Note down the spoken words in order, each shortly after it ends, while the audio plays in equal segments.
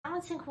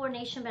balance and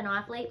coordination been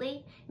off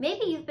lately?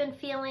 Maybe you've been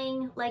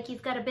feeling like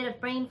you've got a bit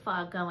of brain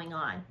fog going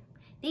on.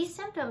 These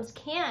symptoms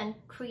can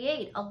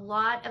create a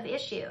lot of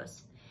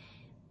issues.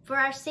 For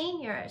our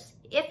seniors,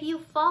 if you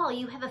fall,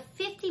 you have a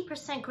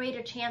 50%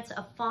 greater chance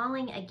of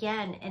falling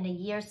again in a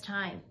year's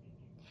time.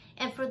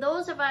 And for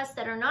those of us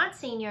that are not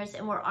seniors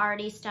and we're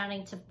already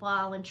starting to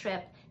fall and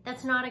trip,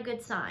 that's not a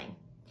good sign.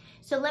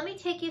 So let me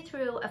take you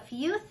through a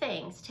few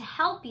things to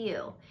help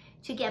you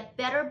to get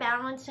better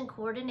balance and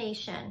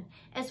coordination,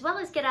 as well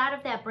as get out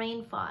of that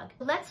brain fog.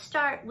 Let's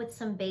start with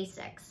some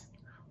basics.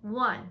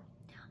 1,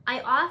 I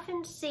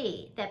often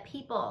see that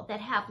people that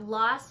have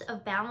loss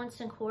of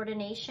balance and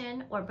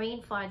coordination or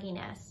brain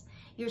fogginess,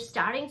 you're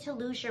starting to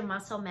lose your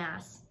muscle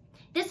mass.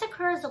 This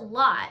occurs a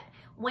lot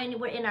when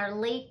we're in our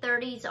late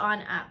 30s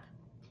on up.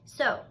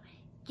 So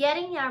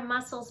getting our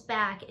muscles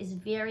back is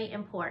very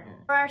important.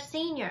 For our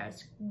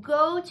seniors,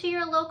 go to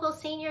your local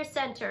senior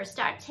center,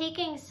 start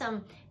taking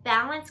some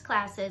balance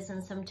classes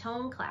and some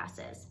tone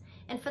classes.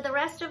 And for the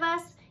rest of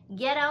us,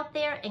 get out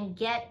there and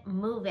get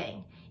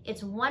moving.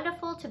 It's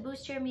wonderful to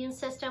boost your immune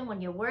system.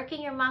 When you're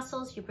working your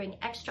muscles, you bring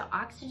extra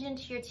oxygen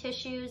to your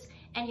tissues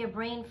and your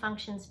brain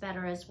functions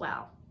better as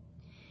well.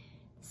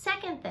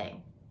 Second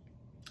thing,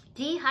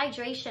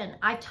 dehydration.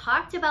 I've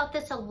talked about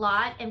this a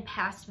lot in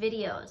past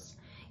videos.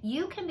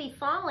 You can be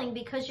falling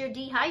because you're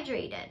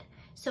dehydrated.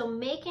 So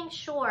making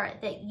sure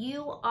that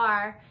you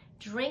are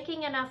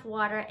drinking enough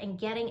water and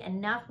getting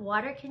enough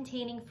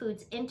water-containing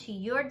foods into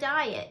your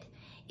diet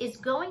is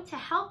going to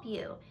help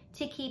you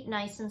to keep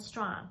nice and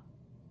strong.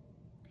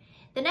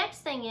 The next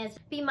thing is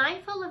be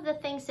mindful of the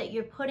things that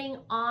you're putting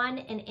on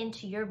and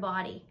into your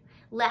body.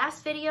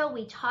 Last video,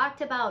 we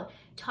talked about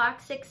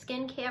toxic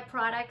skincare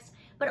products,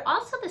 but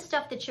also the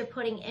stuff that you're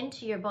putting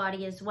into your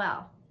body as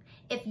well.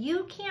 If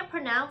you can't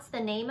pronounce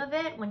the name of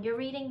it when you're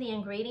reading the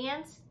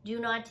ingredients, do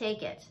not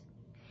take it.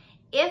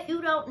 If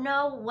you don't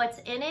know what's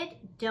in it,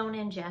 don't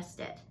ingest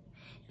it.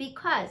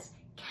 Because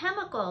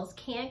chemicals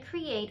can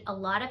create a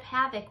lot of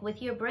havoc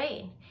with your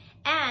brain,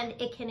 and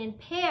it can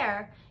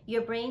impair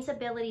your brain's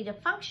ability to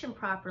function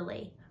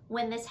properly.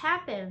 When this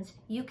happens,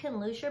 you can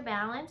lose your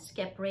balance,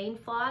 get brain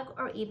fog,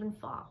 or even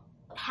fall.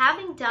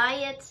 Having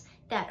diets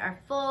that are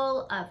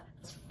full of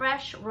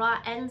fresh raw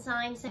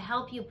enzymes to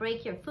help you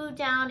break your food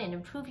down and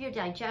improve your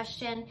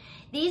digestion.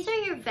 These are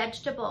your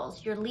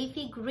vegetables, your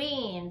leafy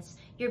greens,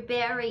 your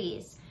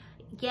berries.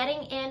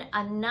 Getting in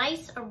a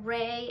nice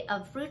array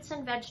of fruits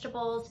and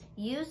vegetables,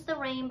 use the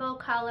rainbow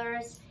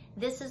colors.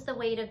 This is the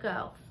way to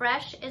go.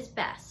 Fresh is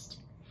best.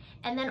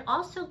 And then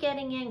also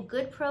getting in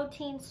good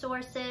protein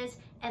sources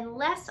and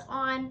less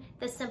on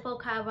the simple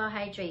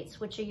carbohydrates,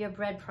 which are your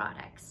bread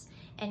products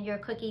and your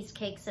cookies,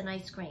 cakes, and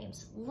ice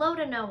creams. Low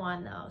to no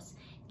on those.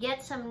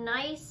 Get some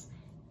nice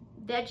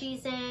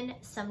veggies in,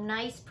 some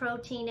nice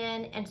protein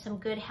in, and some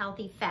good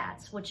healthy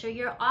fats, which are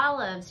your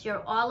olives,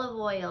 your olive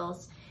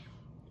oils,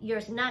 your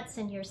nuts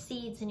and your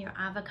seeds and your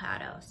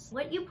avocados.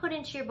 What you put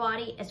into your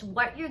body is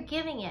what you're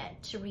giving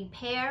it to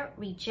repair,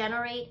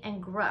 regenerate,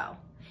 and grow.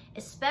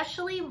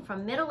 Especially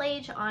from middle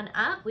age on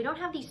up, we don't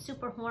have these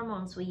super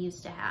hormones we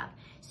used to have.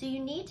 So you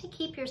need to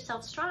keep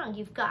yourself strong.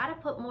 You've got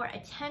to put more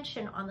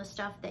attention on the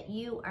stuff that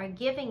you are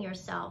giving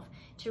yourself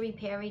to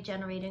repair,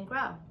 regenerate, and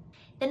grow.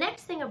 The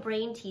next thing are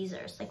brain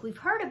teasers, like we've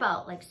heard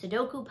about, like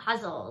Sudoku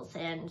puzzles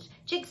and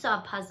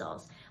jigsaw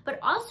puzzles, but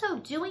also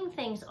doing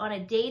things on a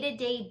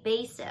day-to-day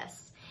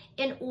basis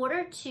in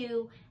order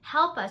to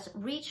help us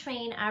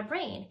retrain our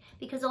brain.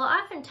 Because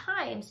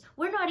oftentimes,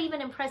 we're not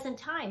even in present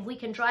time. We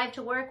can drive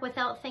to work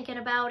without thinking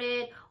about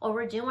it, or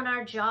we're doing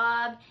our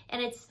job,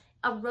 and it's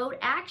a rote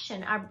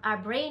action. Our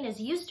brain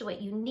is used to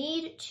it. You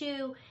need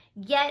to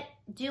get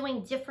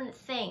doing different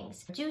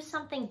things. Do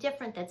something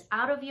different that's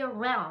out of your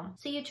realm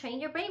so you train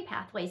your brain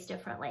pathways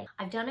differently.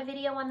 I've done a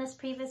video on this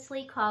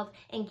previously called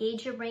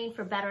Engage Your Brain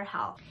for Better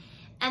Health.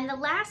 And the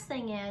last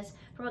thing is,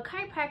 from a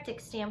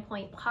chiropractic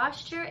standpoint,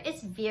 posture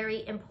is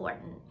very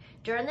important.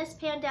 During this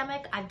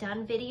pandemic, I've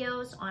done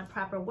videos on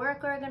proper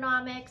work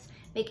ergonomics,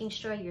 making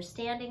sure you're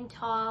standing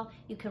tall.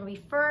 You can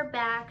refer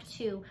back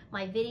to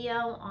my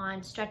video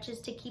on stretches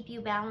to keep you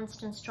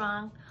balanced and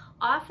strong.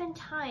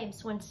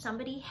 Oftentimes, when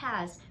somebody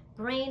has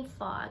brain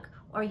fog,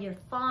 or you're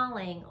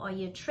falling, or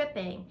you're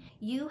tripping,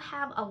 you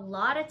have a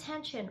lot of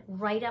tension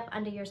right up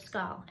under your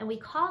skull. And we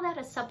call that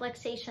a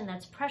subluxation.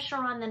 That's pressure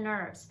on the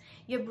nerves.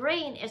 Your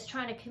brain is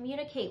trying to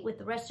communicate with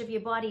the rest of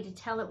your body to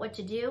tell it what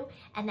to do,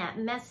 and that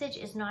message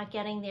is not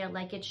getting there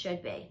like it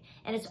should be.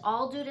 And it's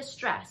all due to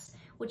stress,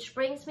 which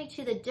brings me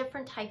to the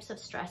different types of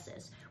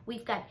stresses.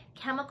 We've got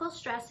chemical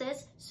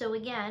stresses. So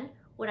again,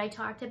 what I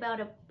talked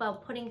about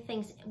putting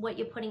things, what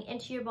you're putting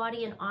into your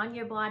body and on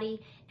your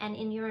body and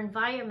in your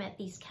environment,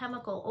 these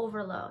chemical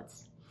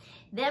overloads.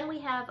 Then we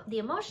have the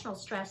emotional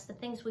stress, the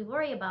things we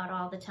worry about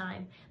all the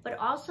time, but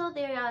also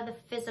there are the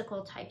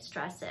physical type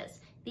stresses,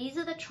 These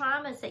are the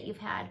traumas that you've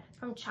had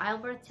from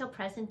childbirth till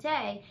present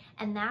day,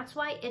 and that's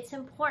why it's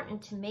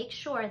important to make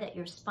sure that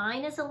your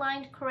spine is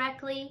aligned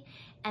correctly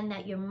and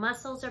that your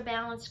muscles are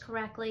balanced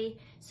correctly,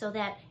 so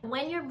that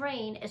when your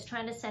brain is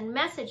trying to send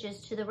messages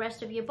to the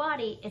rest of your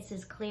body, it's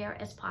as clear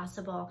as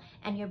possible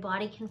and your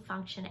body can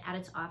function at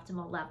its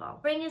optimal level.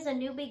 Spring is a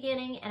new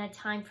beginning and a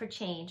time for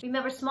change.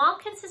 Remember, small,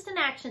 consistent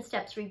action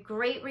steps reap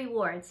great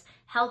rewards.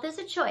 Health is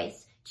a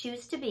choice.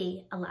 Choose to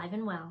be alive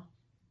and well.